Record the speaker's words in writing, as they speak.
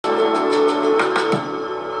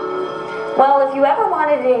Well, if you ever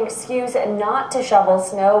wanted an excuse not to shovel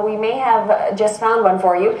snow, we may have just found one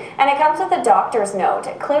for you. And it comes with a doctor's note.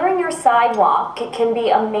 Clearing your sidewalk can be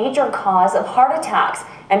a major cause of heart attacks.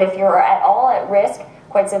 And if you're at all at risk,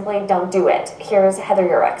 quite simply, don't do it. Here's Heather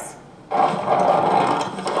Urix.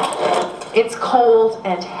 It's cold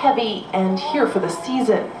and heavy and here for the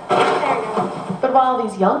season. But while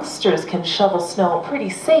these youngsters can shovel snow pretty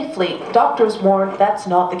safely, doctors warn that's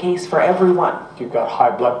not the case for everyone. If you've got high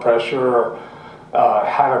blood pressure, or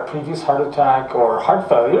had a previous heart attack, or heart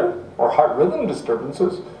failure, or heart rhythm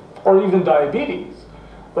disturbances, or even diabetes,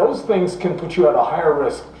 those things can put you at a higher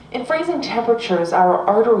risk. In freezing temperatures, our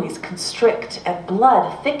arteries constrict and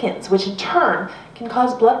blood thickens, which in turn can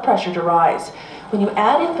cause blood pressure to rise. When you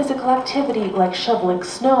add in physical activity like shoveling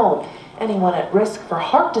snow, anyone at risk for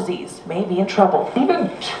heart disease may be in trouble.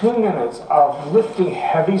 Even 2 minutes of lifting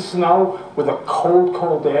heavy snow with a cold,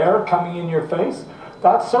 cold air coming in your face,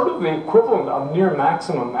 that's sort of the equivalent of near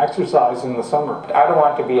maximum exercise in the summer. I don't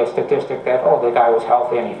want to be a statistic that, oh, the guy was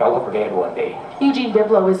healthy and he fell over dead one day. Eugene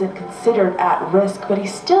Biblow isn't considered at risk, but he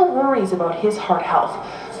still worries about his heart health.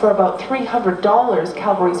 For about $300,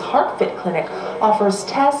 Calgary's HeartFit Clinic offers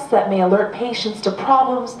tests that may alert patients to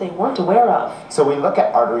problems they weren't aware of. So we look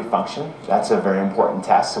at artery function. That's a very important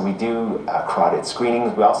test. So we do carotid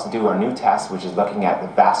screenings. We also do our new test, which is looking at the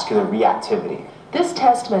vascular reactivity. This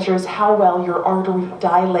test measures how well your artery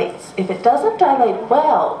dilates. If it doesn't dilate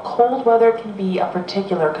well, cold weather can be a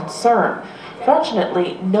particular concern.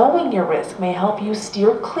 Fortunately, knowing your risk may help you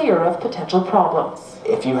steer clear of potential problems.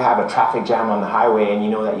 If you have a traffic jam on the highway and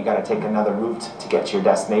you know that you got to take another route to get to your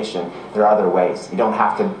destination, there are other ways. You don't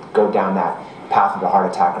have to go down that path of a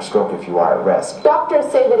heart attack or stroke if you are at risk.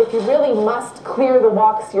 Doctors say that if you really must clear the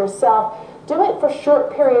walks yourself, do it for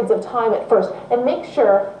short periods of time at first, and make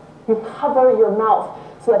sure you cover your mouth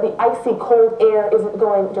so that the icy cold air isn't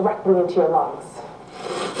going directly into your lungs.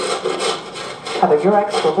 Heather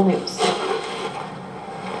Urix, Global News.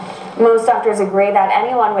 Most doctors agree that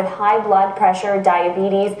anyone with high blood pressure,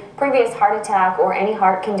 diabetes, previous heart attack, or any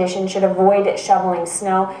heart condition should avoid shoveling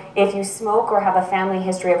snow. If you smoke or have a family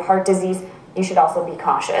history of heart disease, you should also be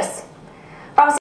cautious.